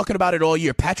 I've been talking about it all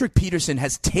year. Patrick Peterson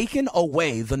has taken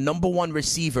away the number one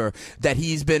receiver that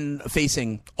he's been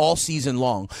facing all season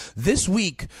long. This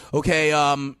week, okay,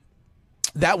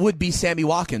 that would be Sammy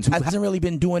Watkins, who hasn't really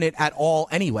been doing it at all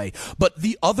anyway. But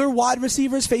the other wide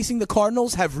receivers facing the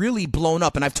Cardinals have really blown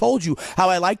up. And I've told you how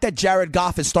I like that Jared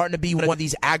Goff is starting to be one of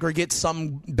these aggregates,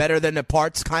 some better than the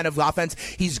parts kind of offense.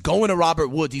 He's going to Robert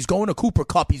Woods. He's going to Cooper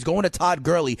Kupp. He's going to Todd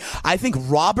Gurley. I think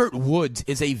Robert Woods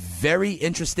is a very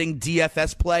interesting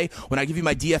DFS play. When I give you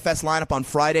my DFS lineup on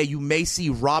Friday, you may see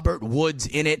Robert Woods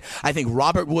in it. I think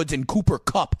Robert Woods and Cooper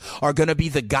Kupp are going to be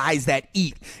the guys that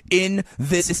eat in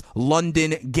this London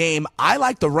game. I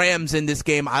like the Rams in this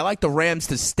game. I like the Rams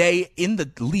to stay in the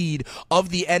lead of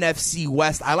the NFC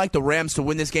West. I like the Rams to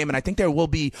win this game, and I think there will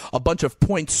be a bunch of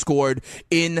points scored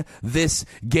in this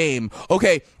game.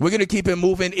 Okay, we're going to keep it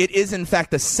moving. It is, in fact,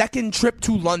 the second trip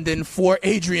to London for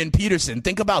Adrian Peterson.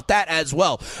 Think about that as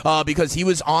well, because he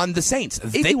was on the Saints.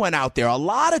 They went out there. A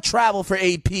lot of travel for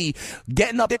AP,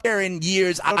 getting up there in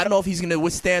years. I don't know if he's going to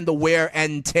withstand the wear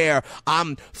and tear.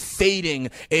 I'm fading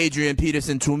Adrian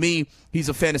Peterson. To me, he's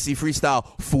a fantasy freestyle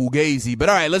fugazi. But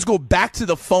all right, let's go back to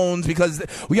the phones because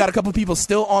we got a couple people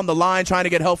still on the line trying to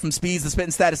get help from Speeds, the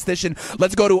spitting statistician.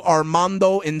 Let's go to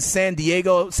Armando in San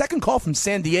Diego. Second call from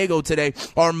San Diego today.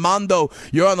 Armando,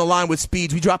 you're on the line with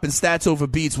Speeds. We dropping stats over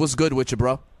beats. What's good with you,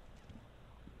 bro?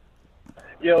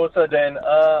 Yo, what's up, Dan?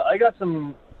 I got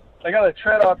a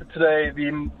trade offer today.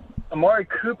 The Amari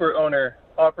Cooper owner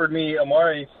offered me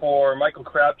Amari for Michael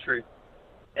Crabtree.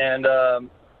 And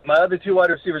my other two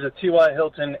wide receivers are T.Y.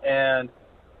 Hilton and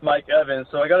Mike Evans.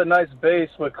 So I got a nice base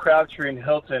with Crabtree and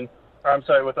Hilton. Or I'm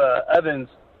sorry, with Evans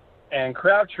and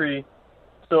Crabtree.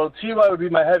 So T.Y. would be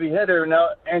my heavy hitter. Now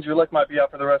Andrew Luck might be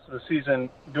out for the rest of the season.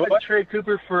 Do I trade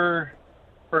Cooper for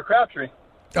Crabtree?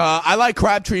 I like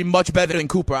Crabtree much better than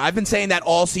Cooper. I've been saying that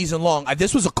all season long.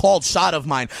 This was a called shot of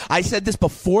mine. I said this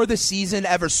before the season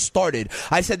ever started.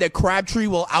 I said that Crabtree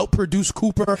will outproduce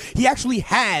Cooper. He actually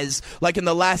has, like in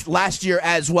the last year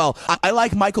as well. I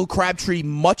like Michael Crabtree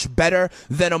much better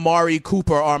than Amari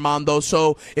Cooper, Armando.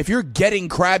 So if you're getting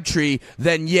Crabtree,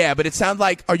 then yeah. But it sounds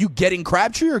like, are you getting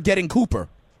Crabtree or getting Cooper?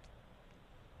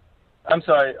 I'm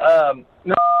sorry.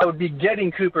 No, I would be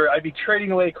getting Cooper. I'd be trading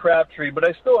away Crabtree, but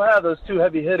I still have those two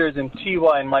heavy hitters in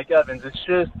T.Y. and Mike Evans. It's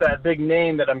just that big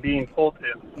name that I'm being pulled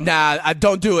to. Nah,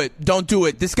 don't do it. Don't do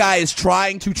it. This guy is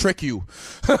trying to trick you.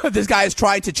 This guy is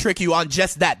trying to trick you on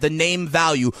just that, the name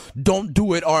value. Don't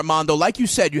do it, Armando. Like you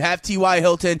said, you have T.Y.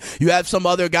 Hilton. You have some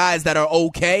other guys that are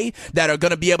okay, that are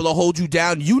going to be able to hold you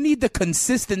down. You need the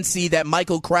consistency that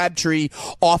Michael Crabtree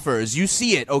offers. You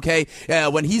see it, okay?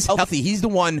 When he's healthy, he's the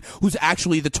one who's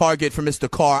actually the target for Mr.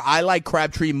 Carr. I like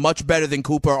Crabtree much better than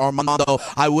Cooper. Armando,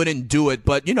 I wouldn't do it.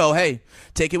 But, hey,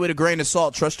 take it with a grain of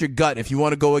salt. Trust your gut. If you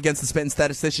want to go against the spitting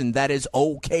statistician, that is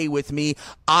okay with me.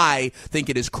 I think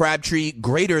it is Crabtree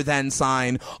greater than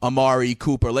sign Amari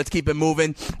Cooper. Let's keep it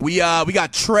moving. We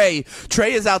got Trey.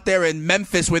 Trey is out there in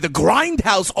Memphis where the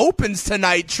Grindhouse opens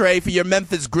tonight, Trey, for your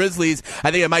Memphis Grizzlies.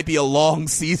 I think it might be a long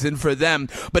season for them.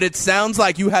 But it sounds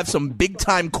like you have some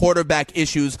big-time quarterback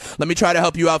issues. Let me try to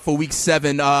help you out for Week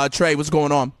 7. Trey, what's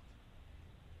going on?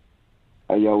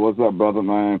 Hey, yo, what's up, brother,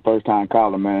 man? First time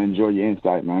caller, man. Enjoy your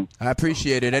insight, man. I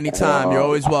appreciate it. Anytime. You're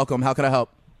always welcome. How can I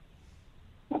help?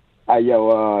 Hey,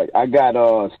 yo, I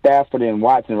got Stafford and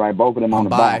Watson, right? Both of them on the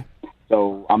bye.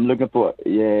 So I'm looking for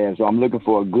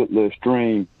a good little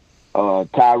stream.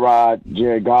 Tyrod,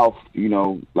 Jared Goff,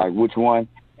 like which one?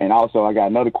 And also I got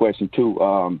another question too.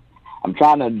 I'm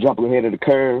trying to jump ahead of the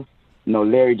curve.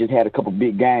 Larry just had a couple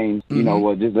big games,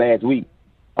 just last week.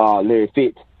 Larry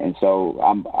Fitz, and so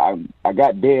I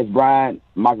got Dez Bryant,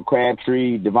 Michael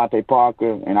Crabtree, Devontae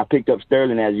Parker, and I picked up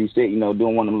Sterling, as you said,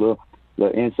 doing one of them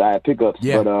little inside pickups.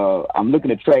 Yeah. But I'm looking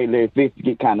to trade Larry Fitz to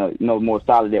get kind of more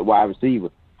solid at wide receiver.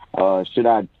 Should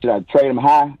I trade him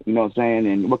high? You know what I'm saying?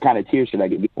 And what kind of tier should I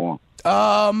get for him?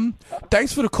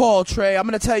 Thanks for the call, Trey. I'm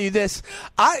going to tell you this.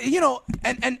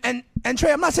 And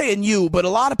Trey, I'm not saying you, but a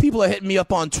lot of people are hitting me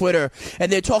up on Twitter,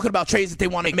 and they're talking about trades that they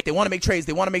want to make. They want to make trades.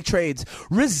 They want to make trades.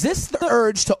 Resist the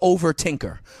urge to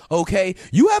over-tinker, okay?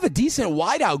 You have a decent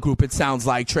wideout group, it sounds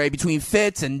like, Trey, between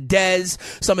Fitz and Dez.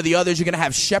 Some of the others, you're going to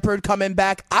have Shepard coming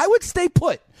back. I would stay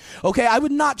put. Okay, I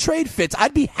would not trade Fitz.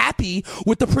 I'd be happy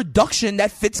with the production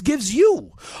that Fitz gives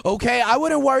you. Okay, I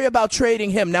wouldn't worry about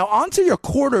trading him. Now, on to your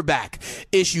quarterback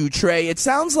issue, Trey. It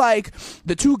sounds like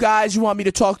the two guys you want me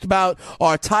to talk about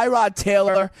are Tyrod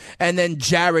Taylor and then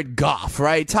Jared Goff,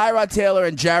 right? Tyrod Taylor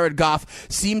and Jared Goff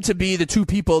seem to be the two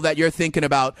people that you're thinking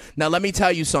about. Now, let me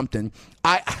tell you something.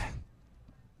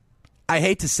 I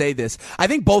hate to say this. I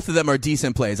think both of them are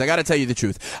decent plays. I got to tell you the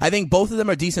truth. I think both of them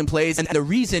are decent plays, and the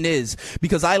reason is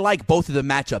because I like both of the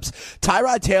matchups.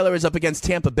 Tyrod Taylor is up against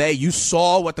Tampa Bay. You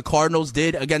saw what the Cardinals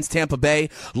did against Tampa Bay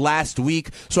last week,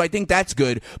 so I think that's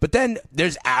good. But then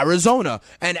there's Arizona,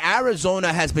 and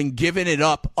Arizona has been giving it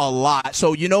up a lot.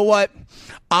 So you know what?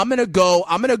 I'm gonna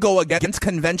go against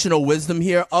conventional wisdom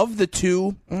here. Of the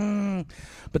two,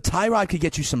 but Tyrod could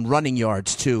get you some running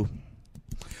yards too.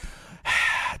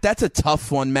 That's a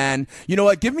tough one, man. You know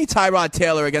what? Give me Tyrod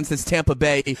Taylor against this Tampa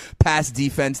Bay pass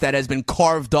defense that has been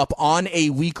carved up on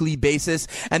a weekly basis.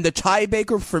 And the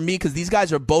tiebreaker for me, because these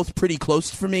guys are both pretty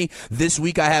close for me, this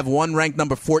week I have one ranked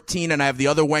number 14 and I have the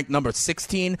other ranked number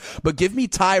 16. But give me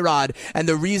Tyrod, and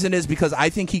the reason is because I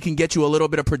think he can get you a little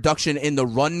bit of production in the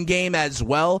run game as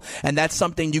well, and that's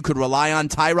something you could rely on.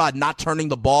 Tyrod not turning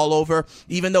the ball over,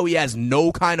 even though he has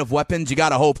no kind of weapons. You got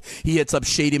to hope he hits up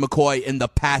Shady McCoy in the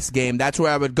pass game. That's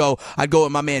where I would go. I'd go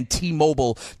with my man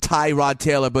T-Mobile, Tyrod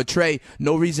Taylor. But Trey,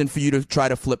 no reason for you to try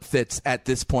to flip Fitz at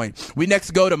this point. We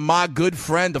next go to my good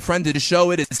friend, the friend of the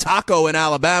show. It is Taco in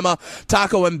Alabama.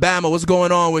 Taco in Bama, what's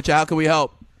going on with you? How can we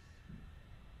help?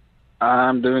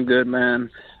 I'm doing good, man.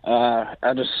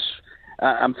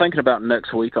 I'm thinking about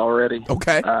next week already.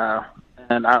 Okay.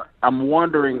 And I'm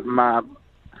wondering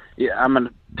I'm in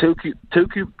a two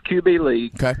QB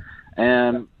league. Okay.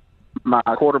 And my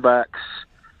quarterbacks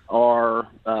are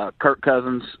Kirk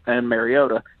Cousins and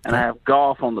Mariota, and I have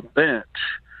Goff on the bench.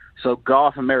 So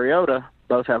Goff and Mariota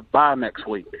both have bye next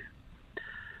week.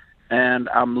 And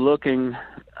I'm looking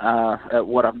at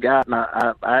what I've got, and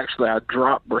I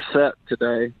dropped Brissett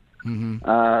today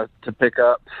to pick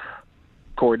up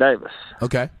Corey Davis.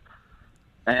 Okay.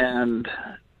 And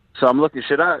so I'm looking,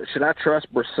 should I trust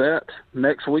Brissett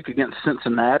next week against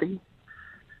Cincinnati?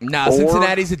 No,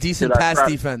 Cincinnati's a decent pass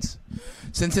defense.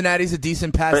 Cincinnati's a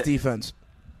decent pass defense.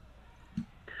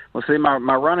 Well, see, my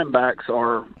running backs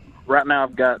are, right now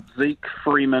I've got Zeke,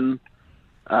 Freeman,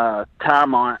 Ty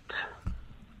Mont,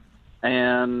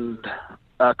 and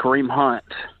Kareem Hunt.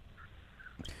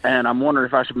 And I'm wondering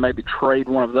if I should maybe trade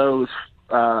one of those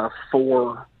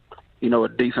for, a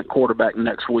decent quarterback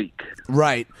next week.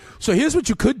 Right. So here's what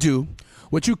you could do.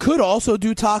 What you could also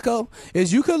do, Taco,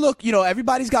 is you could look,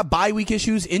 everybody's got bye week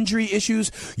issues, injury issues.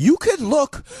 You could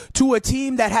look to a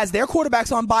team that has their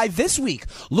quarterbacks on bye this week.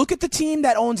 Look at the team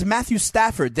that owns Matthew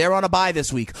Stafford. They're on a bye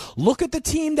this week. Look at the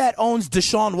team that owns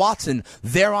Deshaun Watson.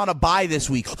 They're on a bye this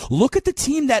week. Look at the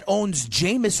team that owns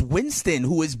Jameis Winston,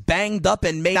 who is banged up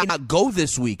and may not go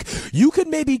this week. You could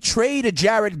maybe trade a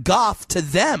Jared Goff to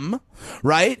them,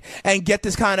 right, and get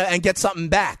get something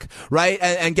back, right,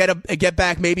 and get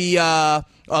back maybe a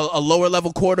lower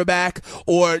level quarterback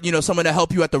or someone to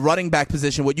help you at the running back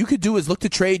position. What you could do is look to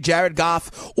trade Jared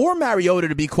Goff or Mariota,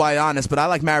 to be quite honest, but I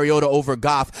like Mariota over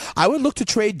Goff. I would look to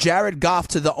trade Jared Goff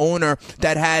to the owner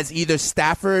that has either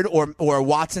Stafford or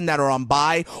Watson that are on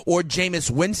bye, or Jameis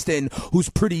Winston, who's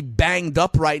pretty banged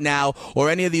up right now, or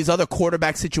any of these other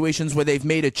quarterback situations where they've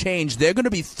made a change. They're going to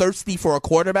be thirsty for a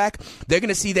quarterback. They're going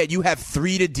to see that you have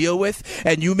 3 to deal with,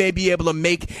 and you may be able to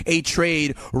make a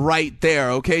trade right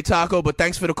there. Okay, Taco? But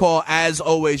thanks for the call. As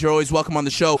always, you're always welcome on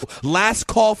the show. Last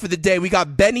call for the day. We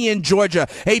got Benny in Georgia.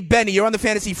 Hey, Benny, you're on the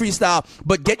Fantasy Freestyle,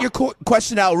 but get your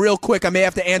question out real quick. I may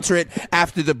have to answer it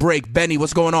after the break. Benny,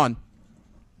 what's going on?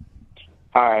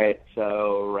 All right,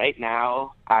 so right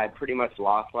now I pretty much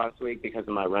lost last week because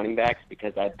of my running backs,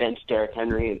 because I benched Derrick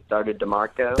Henry and started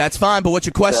DeMarco. That's fine, but what's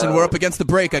your question? We're up against the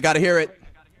break. I got to hear it.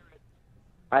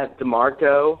 I have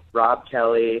DeMarco, Rob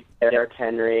Kelly, Derrick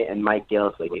Henry, and Mike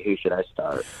Gillislee. Who should I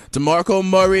start? DeMarco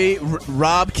Murray,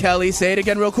 Rob Kelly. Say it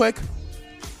again real quick.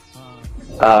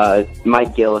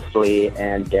 Mike Gillislee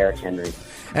and Derrick Henry.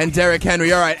 And Derrick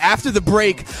Henry. All right, after the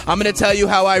break, I'm going to tell you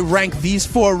how I rank these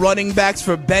 4 running backs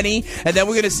for Benny, and then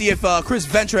we're going to see if Chris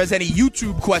Ventura has any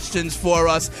YouTube questions for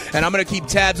us, and I'm going to keep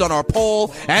tabs on our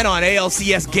poll and on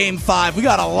ALCS Game 5. We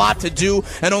got a lot to do,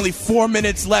 and only 4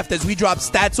 minutes left as we drop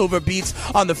stats over beats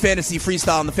on the Fantasy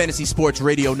Freestyle on the Fantasy Sports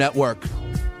Radio Network.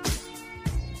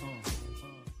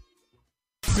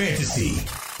 Fantasy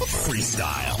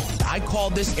Freestyle. I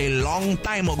called this a long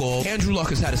time ago. Andrew Luck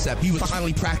has had a step. He was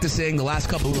finally practicing the last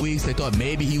couple of weeks. They thought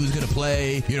maybe he was going to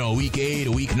play, week 8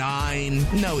 or week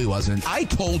 9. No, he wasn't. I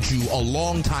told you a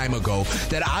long time ago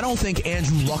that I don't think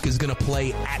Andrew Luck is going to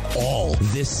play at all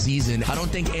this season. I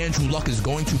don't think Andrew Luck is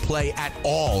going to play at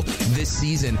all this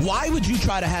season. Why would you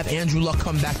try to have Andrew Luck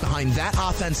come back behind that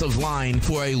offensive line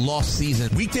for a lost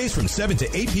season? Weekdays from 7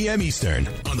 to 8 p.m. Eastern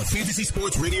on the Fantasy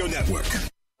Sports Radio Network.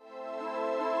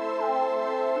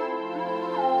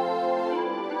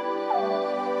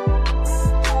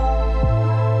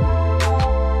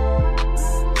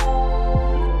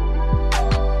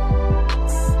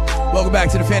 Welcome back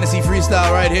to the Fantasy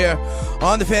Freestyle right here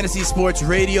on the Fantasy Sports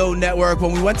Radio Network.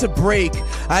 When we went to break,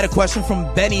 I had a question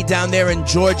from Benny down there in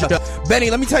Georgia.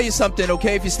 Benny, let me tell you something,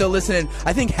 okay, if you're still listening.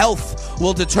 I think health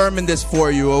will determine this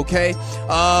for you, okay?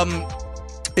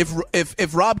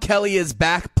 If Rob Kelly is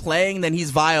back playing, then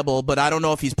he's viable, but I don't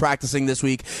know if he's practicing this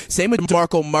week. Same with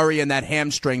DeMarco Murray and that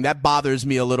hamstring. That bothers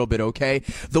me a little bit, okay?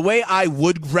 The way I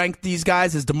would rank these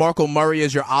guys is DeMarco Murray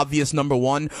is your obvious number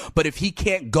 1, but if he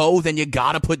can't go, then you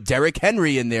gotta put Derrick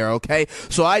Henry in there, okay?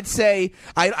 So I'd say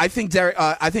I think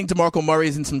DeMarco Murray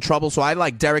is in some trouble, so I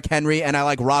like Derrick Henry and I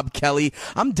like Rob Kelly.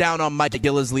 I'm down on Mike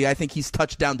Gillislee. I think he's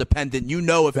touchdown dependent.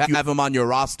 If you have him on your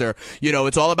roster,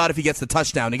 it's all about if he gets the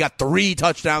touchdown. He got 3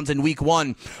 touchdowns in week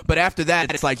 1, but after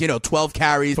that it's like 12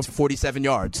 carries for 47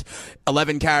 yards,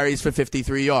 11 carries for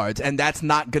 53 yards, and that's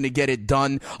not going to get it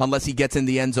done unless he gets in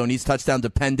the end zone. He's touchdown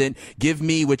dependent. Give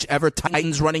me whichever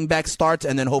Titans running back starts,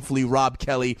 and then hopefully Rob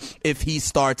Kelly if he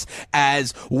starts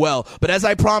as well. But as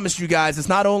I promised you guys, it's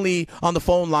not only on the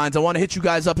phone lines. I want to hit you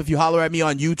guys up if you holler at me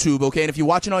on YouTube, okay? And if you're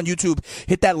watching on YouTube,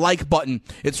 hit that like button.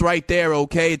 It's right there,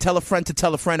 okay? Tell a friend to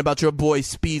tell a friend about your boy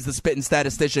Speeds, the spitting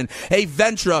statistician. Hey,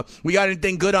 Ventura, we got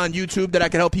anything good on YouTube that I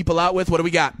can help people out with? What do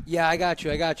we got? Yeah, I got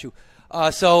you.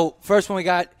 So first one we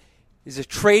got is a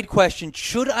trade question.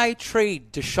 Should I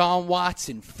trade Deshaun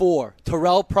Watson for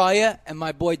Terrell Pryor and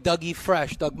my boy Doug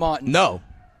Martin? No,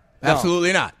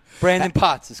 absolutely not. Brandon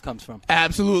Potts, this comes from.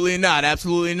 Absolutely not.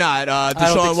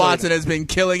 Deshaun Watson has been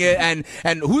killing it. And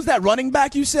who's that running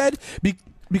back you said?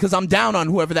 Because I'm down on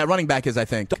whoever that running back is, I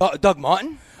think. Doug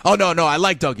Martin? Oh, no, I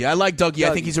like Dougie.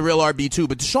 I think he's a real RB too.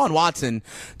 But Deshaun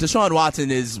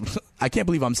Watson is, I can't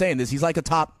believe I'm saying this, he's like a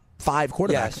top 5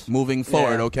 quarterback moving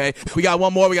forward, okay? We got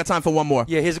one more. We got time for one more.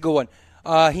 Yeah, here's a good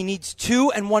one. He needs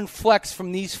 2 and 1 flex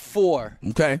from these 4.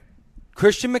 Okay.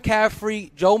 Christian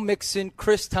McCaffrey, Joe Mixon,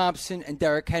 Chris Thompson, and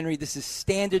Derrick Henry. This is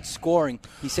standard scoring.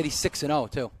 He said he's 6-0,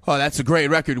 too. Oh, that's a great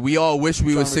record. We all wish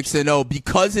we were 6-0.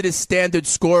 Because it is standard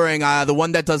scoring, the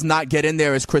one that does not get in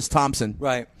there is Chris Thompson.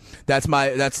 Right. That's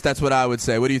what I would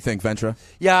say. What do you think, Ventura?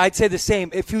 Yeah, I'd say the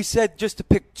same. If you said just to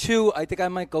pick 2, I think I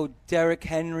might go Derrick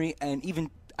Henry and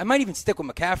even I might even stick with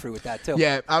McCaffrey with that, too.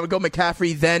 Yeah, I would go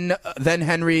McCaffrey, then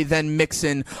Henry, then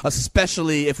Mixon,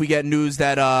 especially if we get news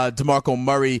that DeMarco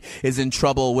Murray is in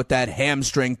trouble with that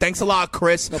hamstring. Thanks a lot,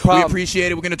 Chris. No problem. We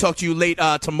appreciate it. We're going to talk to you late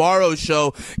tomorrow's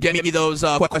show. Get me those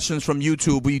questions from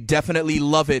YouTube. We definitely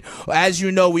love it. As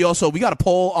you know, we got a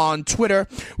poll on Twitter.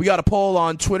 We got a poll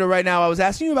on Twitter right now. I was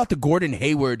asking you about the Gordon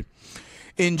Hayward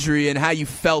injury and how you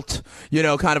felt,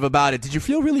 kind of about it. Did you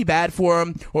feel really bad for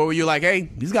him? Or were you like, hey,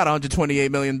 he's got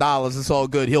 $128 million. It's all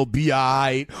good. He'll be all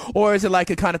right. Or is it like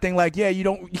a kind of thing like, yeah,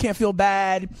 you can't feel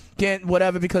bad, can't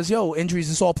whatever, because, injuries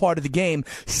is all part of the game.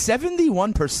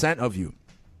 71% of you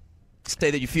say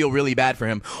that you feel really bad for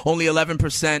him. Only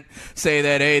 11% say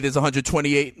that, hey, there's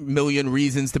 128 million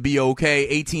reasons to be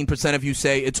okay. 18% of you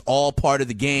say it's all part of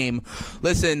the game.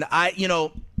 Listen,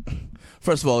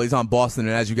 first of all, he's on Boston,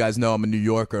 and as you guys know, I'm a New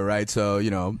Yorker, right? So,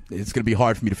 it's going to be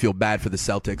hard for me to feel bad for the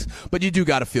Celtics. But you do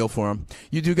got to feel for him.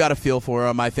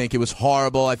 I think it was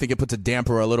horrible. I think it puts a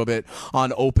damper a little bit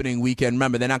on opening weekend.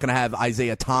 Remember, they're not going to have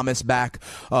Isaiah Thomas back.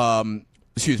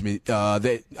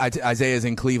 Isaiah's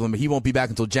in Cleveland, but he won't be back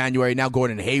until January. Now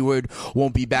Gordon Hayward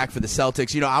won't be back for the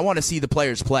Celtics. I want to see the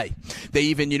players play. They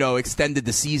even, extended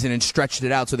the season and stretched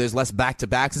it out so there's less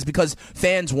back-to-backs. It's because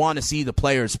fans want to see the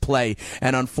players play.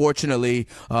 And unfortunately,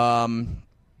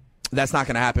 that's not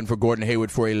going to happen for Gordon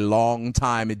Hayward for a long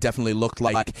time. It definitely looked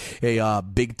like a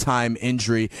big-time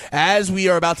injury. As we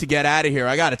are about to get out of here,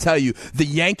 I got to tell you, the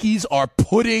Yankees are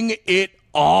putting it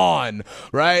on,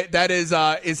 right? That is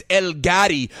El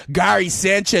Gatti. Gary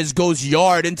Sanchez goes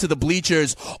yard into the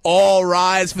bleachers. All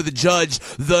rise for the judge.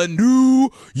 The New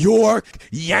York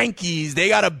Yankees. They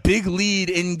got a big lead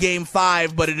in Game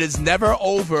 5, but it is never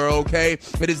over, okay?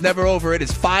 It is never over. It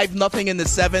is 5-0 in the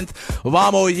 7th.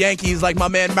 Vamos Yankees, like my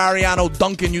man Mariano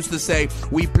Duncan used to say.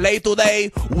 We play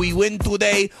today, we win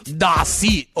today, that's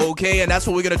it, okay? And that's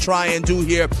what we're going to try and do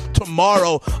here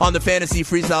tomorrow on the Fantasy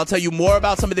Freestyle. I'll tell you more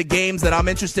about some of the games that I'm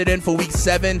interested in for Week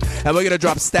 7, and we're going to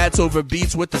drop stats over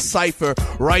beats with the Cypher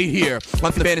right here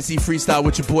on the Fantasy Freestyle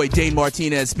with your boy Dane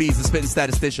Martinez, Speeds, the Spitting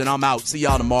Statistician. I'm out. See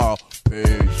y'all tomorrow.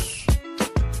 Peace.